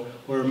does no,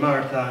 or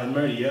Martha and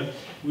Maria.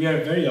 We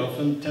are very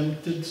often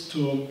tempted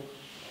to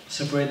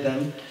separate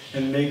them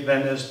and make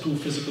them as two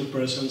physical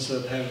persons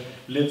that have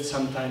lived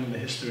some time in the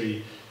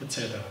history,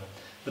 etc.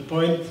 The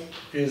point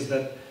is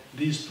that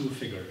these two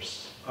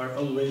figures are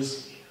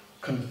always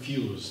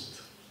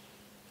confused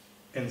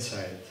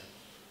inside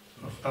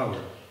of our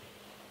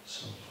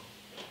soul.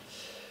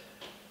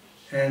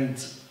 And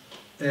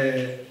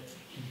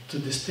to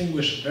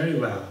distinguish very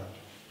well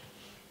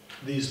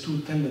these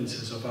two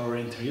tendencies of our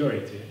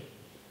interiority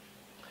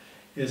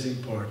is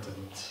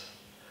important.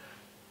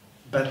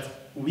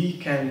 But we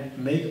can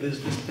make this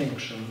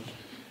distinction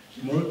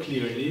more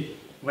clearly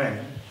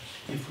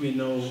if we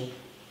know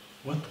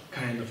what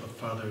kind of a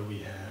father we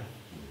have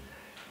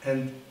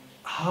and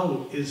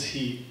how is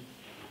he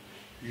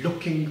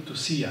looking to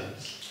see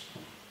us,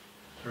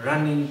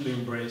 running to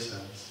embrace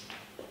us,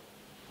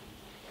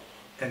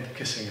 and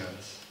kissing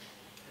us.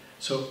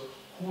 So,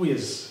 who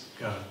is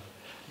God?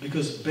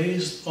 Because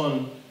based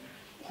on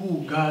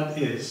who God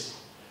is,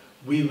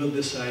 we will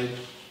decide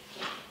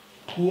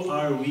who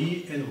are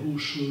we and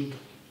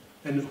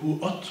who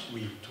ought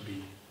we to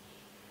be?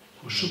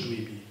 Who should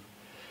we be?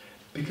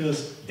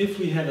 Because if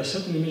we have a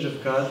certain image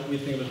of God, we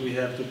think that we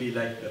have to be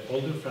like the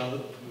older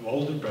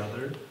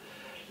brother,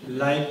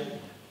 like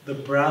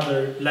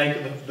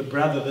the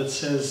brother that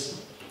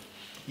says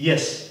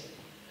yes,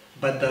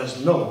 but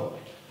does no.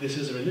 This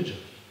is religion.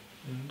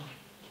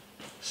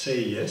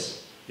 Say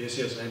yes,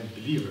 yes, I'm a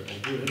believer, I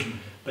do it,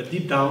 but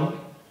deep down,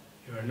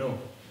 you are no.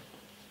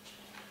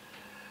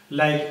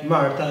 Like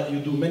Martha, you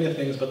do many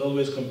things, but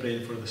always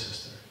complain for the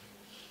sister.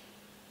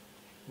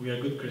 We are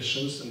good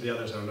Christians, and the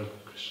others are not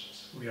good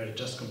Christians. We are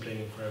just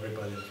complaining for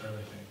everybody and for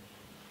everything.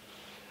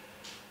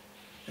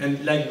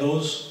 And like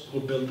those who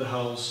build the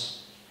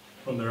house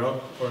on the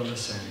rock or on the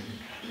sand,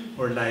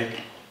 or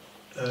like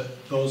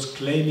those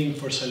claiming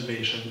for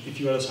salvation, if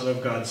you are a son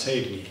of God,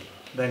 save me,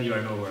 then you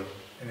are no worth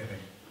anything.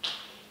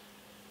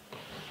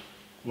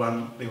 The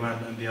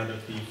one and the other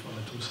thief on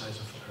the two sides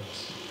of the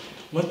cross.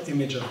 What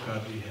image of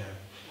God we have?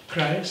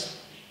 Christ,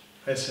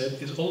 I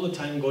said, is all the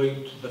time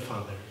going to the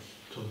Father,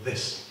 to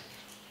this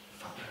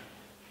Father,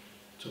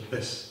 to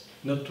this,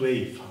 not to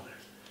a Father,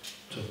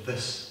 to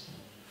this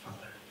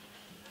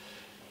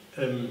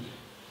Father.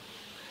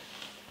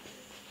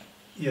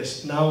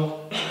 Yes,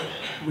 now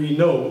we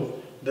know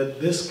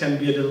that this can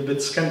be a little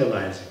bit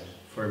scandalizing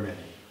for many.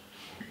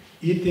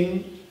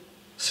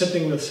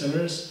 Sitting with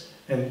sinners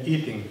and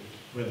eating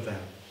with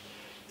them.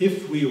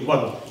 If we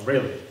want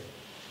really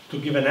to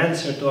give an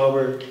answer to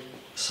our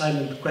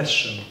silent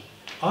question,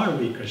 are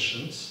we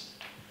Christians?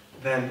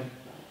 Then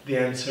the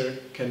answer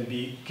can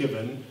be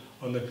given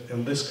on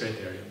this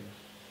criterion.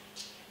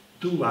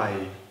 Do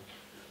I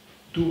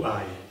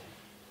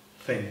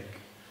think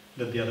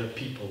that the other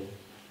people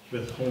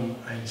with whom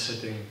I'm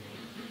sitting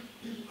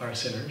are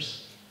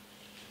sinners?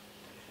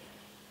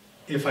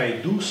 If I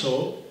do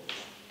so,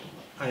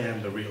 I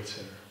am the real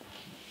sinner.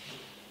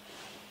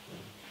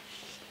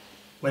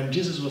 When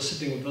Jesus was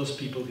sitting with those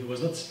people, he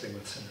was not sitting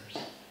with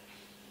sinners.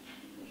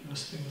 He was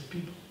sitting with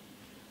people.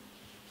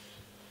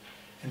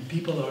 And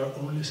people are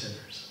only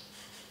sinners.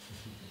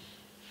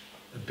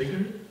 The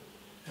bigger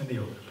and the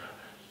older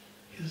brother.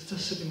 He's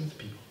just sitting with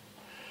people.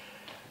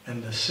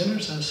 And the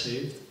sinners are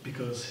saved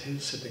because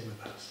he's sitting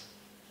with us.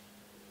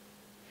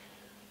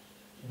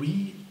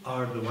 We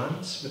are the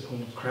ones with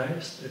whom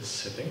Christ is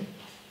sitting.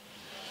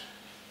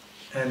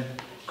 And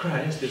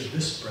Christ is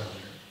this brother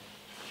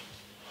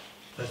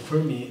that for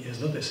me is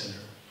not a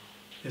sinner,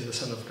 is the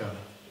Son of God,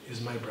 is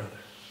my brother.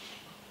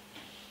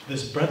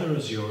 This brother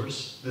is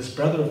yours, this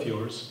brother of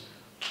yours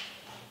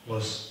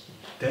was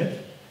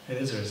dead and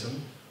is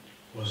risen,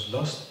 was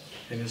lost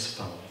and is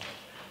found.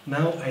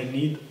 Now I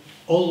need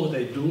all what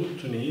I do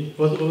to need,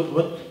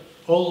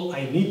 all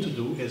I need to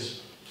do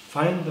is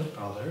find the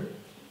Father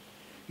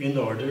in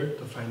order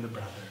to find the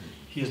brother.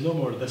 He is no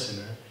more the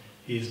sinner,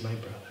 he is my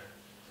brother.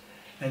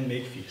 And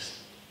make feast,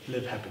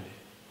 live happily,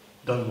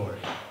 don't worry.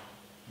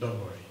 Don't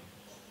worry.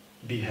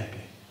 Be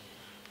happy.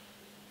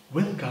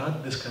 With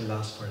God, this can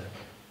last forever.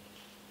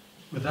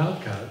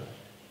 Without God,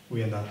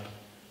 we end up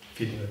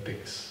feeding the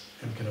pigs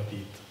and cannot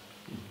eat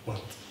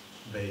what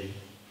they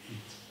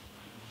eat.